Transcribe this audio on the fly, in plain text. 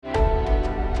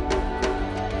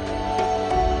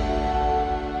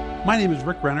My name is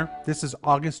Rick Renner. This is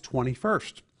August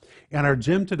 21st. And our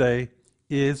gem today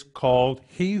is called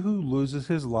He Who Loses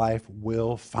His Life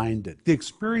Will Find It. The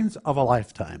experience of a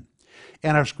lifetime.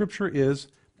 And our scripture is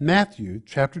Matthew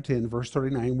chapter 10, verse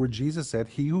 39, where Jesus said,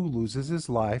 He who loses his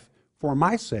life for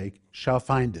my sake shall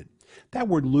find it. That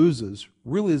word loses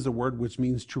really is a word which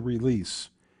means to release.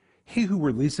 He who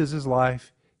releases his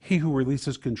life, he who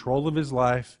releases control of his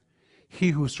life, he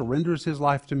who surrenders his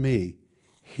life to me,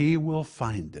 he will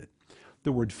find it.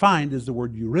 The word find is the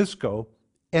word eurisko,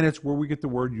 and it's where we get the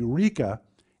word eureka.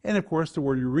 And of course, the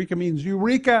word eureka means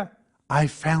eureka, I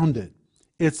found it.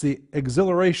 It's the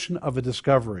exhilaration of a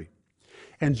discovery.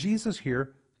 And Jesus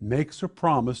here makes a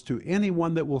promise to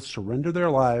anyone that will surrender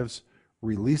their lives,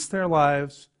 release their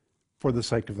lives for the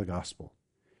sake of the gospel.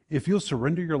 If you'll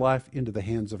surrender your life into the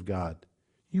hands of God,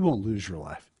 you won't lose your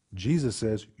life. Jesus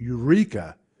says,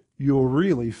 eureka, you'll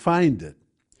really find it.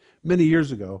 Many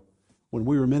years ago, when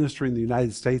we were ministering in the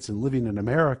United States and living in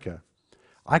America,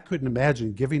 I couldn't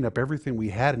imagine giving up everything we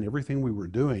had and everything we were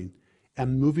doing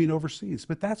and moving overseas.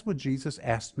 But that's what Jesus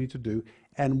asked me to do.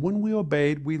 And when we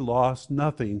obeyed, we lost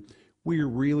nothing. We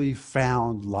really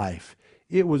found life.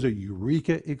 It was a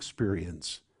eureka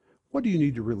experience. What do you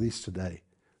need to release today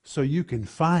so you can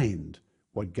find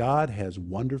what God has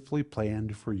wonderfully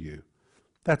planned for you?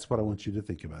 That's what I want you to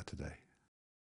think about today.